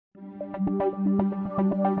Welcome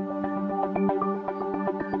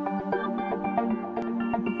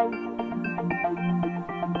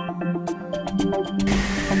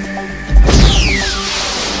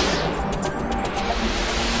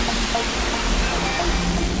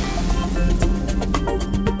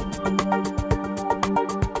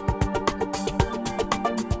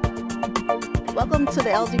to the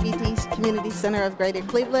LGBT Community Center of Greater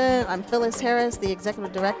Cleveland. I'm Phyllis Harris, the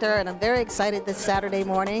Executive Director, and I'm very excited this Saturday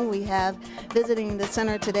morning. We have visiting the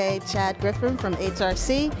center today Chad Griffin from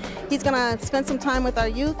HRC. He's going to spend some time with our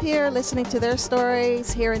youth here, listening to their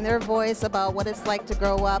stories, hearing their voice about what it's like to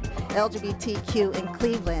grow up LGBTQ in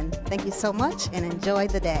Cleveland. Thank you so much and enjoy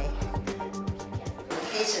the day.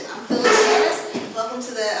 I'm Phyllis Harris. Welcome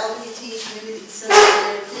to the LGBT Community Center of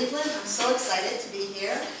Greater Cleveland. I'm so excited to be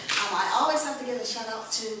here. I always have to give a shout out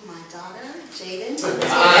to my daughter, Jaden. What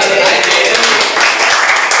I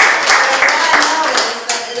know is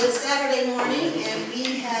that it is Saturday morning, and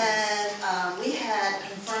we had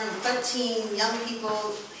confirmed 13 young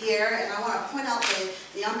people here, and I want to point out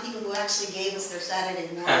the young people who actually gave us their Saturday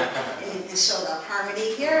morning and showed up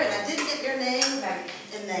harmony here. And I did get your name,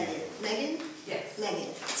 and Megan. Megan? Yes.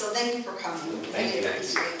 Megan. So thank you for coming. Thank you.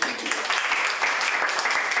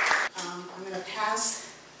 I'm going to pass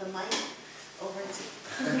the mic over to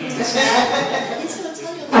Chad. He's going to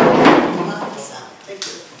tell you a little bit about himself.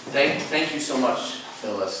 Thank you. Thank you so much,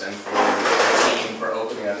 Phyllis, and for the team for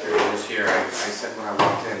opening up your doors here. I said when I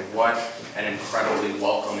walked in, what an incredibly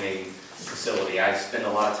welcoming facility. I spend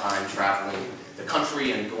a lot of time traveling the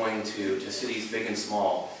country and going to cities big and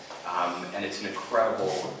small, and it's an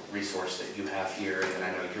incredible resource that you have here, and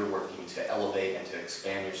I know you're working to elevate and to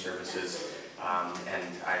expand your services, and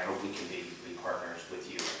I hope we can be partners with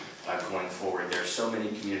you going forward. There are so many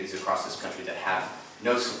communities across this country that have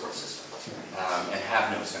no support system and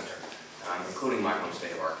have no center, including my home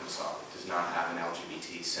state of Arkansas. It does not have an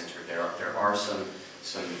LGBT center. There are some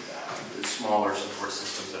smaller support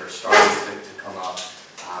systems that are starting to come up,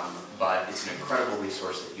 but it's an incredible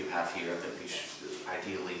resource that you have here that we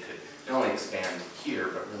ideally could not only expand here,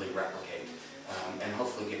 but really replicate. And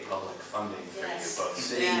hopefully get public funding for you, both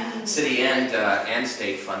city and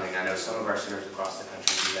state funding. I know some of our centers across the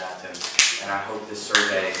country do that, and I hope this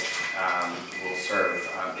survey will serve.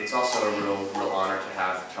 It's also a real honor to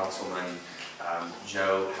have Councilman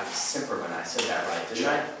Joe Simperman. I said that right, didn't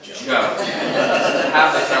I? Joe. To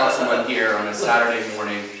have the councilman here on a Saturday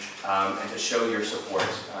morning and to show your support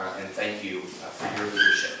and thank you for your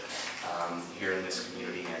leadership here in this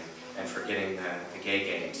community and for getting the gay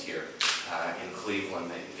games here. In Cleveland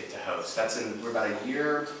that you get to host. We're about a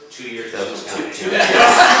year, 2 years away. 2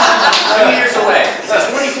 years away. Is that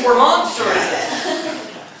 24 months or is it?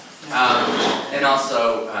 And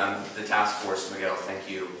also the task force, Miguel, thank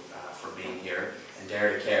you for being here. And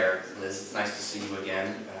Dare to Care, Liz, it's nice to see you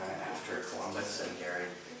again after Columbus. And Gary,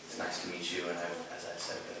 it's nice to meet you. And as I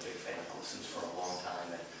said, I've been a big fan of Listen's for a long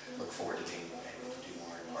time and look forward to being able to do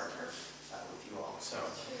more and partner with you all. So,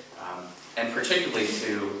 and particularly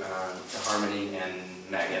to Harmony and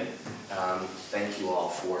Megan, thank you all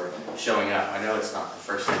for showing up. I know it's not the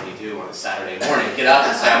first thing you do on a Saturday morning. Get up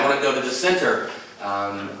and say, I want to go to the center.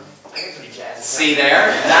 See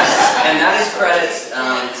there? That is credits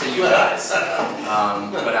to you guys.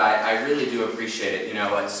 But I really do appreciate it. You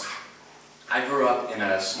know, I grew up in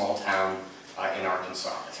a small town in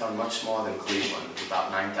Arkansas, a town much smaller than Cleveland, with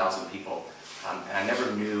about 9,000 people. And I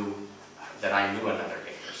never knew that I knew another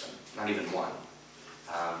gay person, not even one.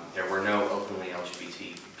 There were no openly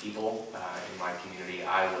LGBT people in my community.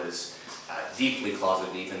 I was deeply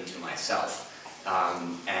closeted even to myself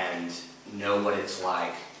and know what it's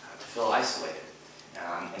like to feel isolated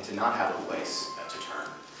and to not have a place to turn.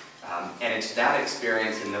 And it's that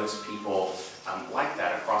experience and those people like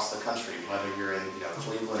that across the country, whether you're in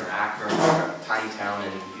Cleveland or Akron or a tiny town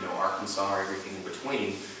in Arkansas or everything in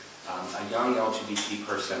between. A young LGBT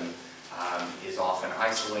person is often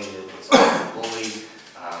isolated, is often bullied,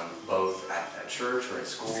 both at church or at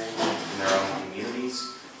school, in their own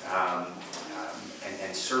communities.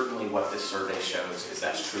 And certainly what this survey shows is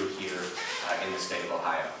that's true here in the state of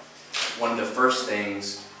Ohio. One of the first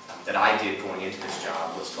things that I did going into this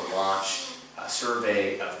job was to launch a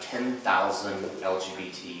survey of 10,000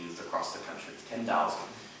 LGBT youth across the country. 10,000.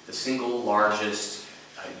 The single largest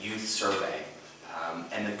youth survey.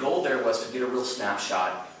 And the goal there was to get a real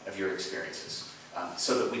snapshot of your experiences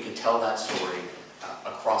so that we could tell that story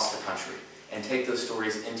across the country and take those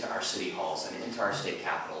stories into our city halls and into our state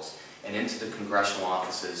capitals and into the congressional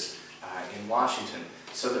offices in Washington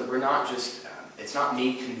so that we're not just, it's not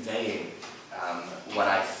me conveying what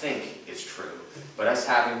I think is true, but us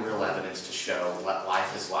having real evidence to show what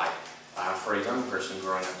life is like person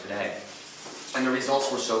growing up today. And the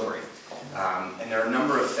results were sobering. And there are a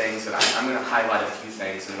number of things that I'm going to highlight a few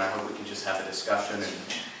things, and I hope we can just have a discussion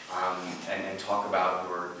and talk about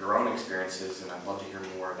your own experiences, and I'd love to hear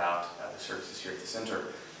more about the services here at the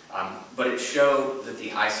center. But it showed that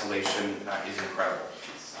the isolation is incredible.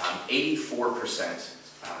 84%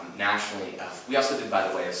 nationally. We also did, by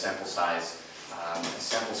the way, a sample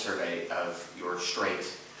survey of your straight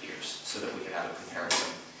peers so that we could have a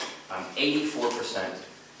comparison. 84%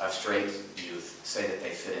 of straight youth say that they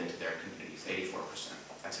fit into their communities. 84%.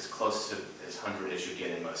 That's as close to as 100 as you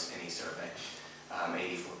get in most any survey.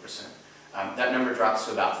 84%. That number drops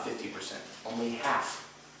to about 50%. Only half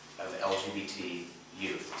of LGBT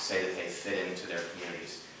youth say that they fit into their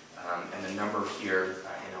communities. And the number here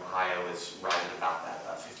in Ohio is right at about that,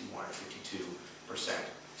 about 51 or 52%.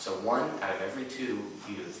 So 1 out of every 2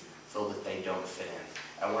 youth feel that they don't fit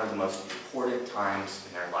in at one of the most important times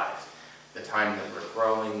in their lives. The time that we're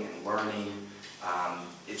growing and learning.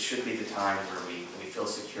 It should be the time where we feel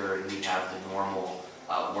secure and we have the normal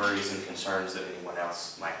worries and concerns that anyone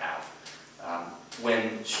else might have.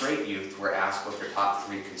 When straight youth were asked what their top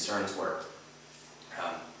 3 concerns were,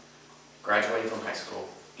 graduating from high school,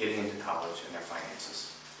 getting into college, and their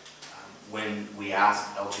finances. When we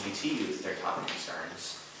asked LGBT youth their top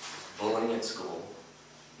concerns, bullying at school,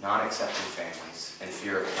 non-accepting families, and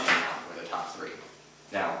fear of coming out were the top 3.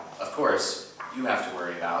 Now, of course, you have to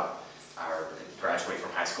worry about our graduating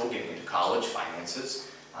from high school, getting into college, finances,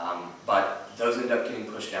 but those end up getting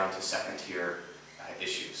pushed down to second-tier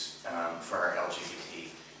issues for our LGBT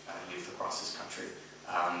youth across this country.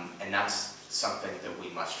 And that's something that we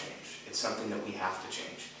must change. It's something that we have to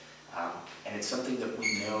change. And it's something that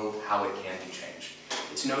we know how it can be changed.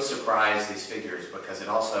 It's no surprise, these figures, because it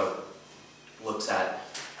also looks at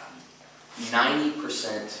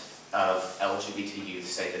 90% of LGBT youth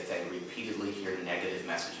say that they repeatedly hear negative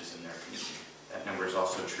messages in their community. That number is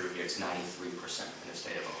also true here. It's 93% in the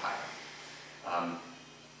state of Ohio.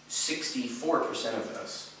 64% of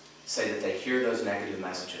those say that they hear those negative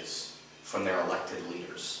messages from their elected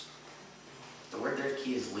leaders. The word there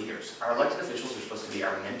key is leaders. Our elected officials are supposed to be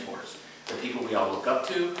our mentors, the people we all look up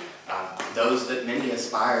to, those that many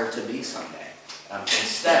aspire to be someday.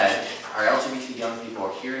 Instead, our LGBT young people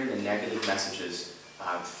are hearing the negative messages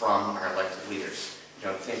from our elected leaders. You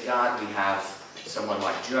know, thank God we have someone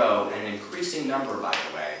like Joe, and an increasing number, by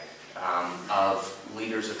the way, of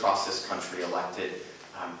leaders across this country elected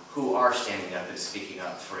who are standing up and speaking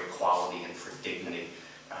up for equality and for dignity.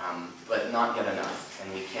 But not yet enough,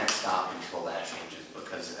 and we can't stop until that changes,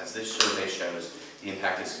 because as this survey shows, the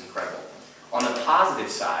impact is incredible. On the positive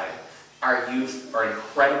side, our youth are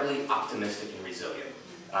incredibly optimistic and resilient.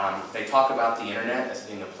 They talk about the internet as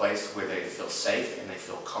being a place where they feel safe and they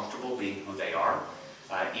feel comfortable being who they are,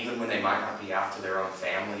 even when they might not be out to their own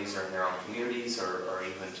families or in their own communities or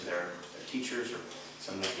even to their teachers or,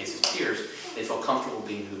 some of the cases, peers. They feel comfortable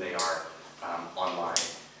being who they are online.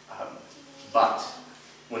 But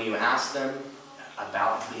when you ask them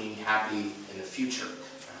about being happy in the future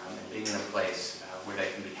and being in a place where they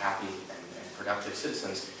can be happy and productive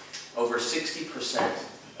citizens, over 60%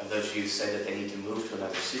 of those youth say that they need to move to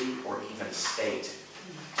another city or even state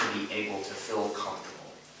to be able to feel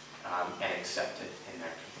comfortable and accepted in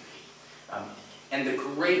their community. And the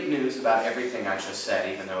great news about everything I just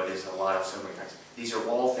said, even though it is a lot of sobering facts, these are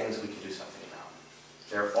all things we can do something about.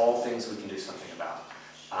 They're all things we can do something about.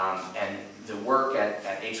 And the work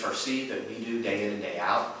at HRC that we do day in and day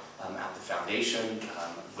out at the foundation,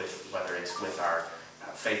 whether it's with our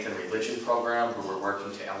faith and religion program, where we're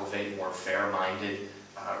working to elevate more fair-minded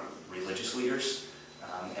religious leaders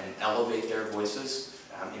and elevate their voices.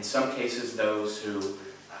 In some cases, those who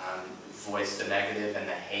voice the negative and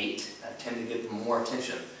the hate tend to get more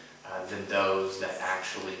attention than those that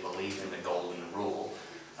actually believe in the golden rule.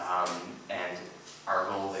 And our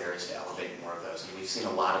goal there is to elevate more of those. And we've seen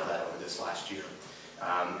a lot of that over this last year.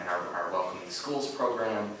 In our Welcoming Schools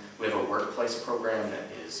program, we have a workplace program that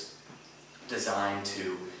is designed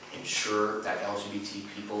to ensure that LGBT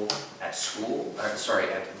people at school,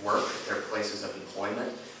 at work, their places of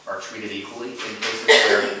employment, are treated equally in cases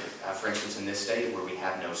where, for instance, in this state where we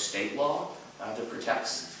have no state law that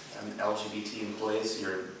protects LGBT employees.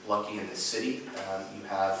 You're lucky in this city. You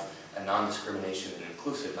have a non-discrimination and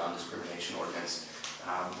inclusive non-discrimination ordinance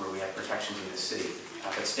where we have protections in this city.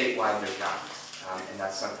 But statewide, there's not. And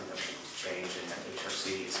that's something that we change, and that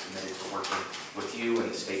HRC is committed to working with you and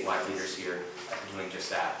the statewide leaders here doing just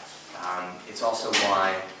that. It's also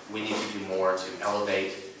why we need to do more to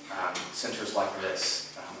elevate centers like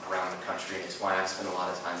this around the country, and it's why I spend a lot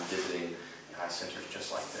of time visiting centers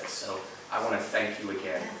just like this. So I want to thank you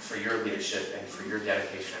again for your leadership and for your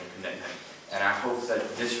dedication and commitment. And I hope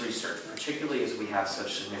that this research, particularly as we have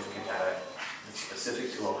such significant data that's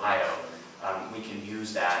specific to Ohio, we can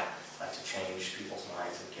use that to change people's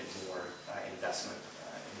minds and get more investment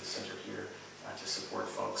in the center here to support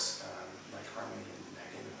folks like Harmony and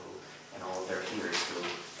Megan and all of their peers who,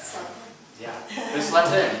 yeah, who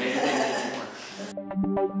slept in. Maybe they need more.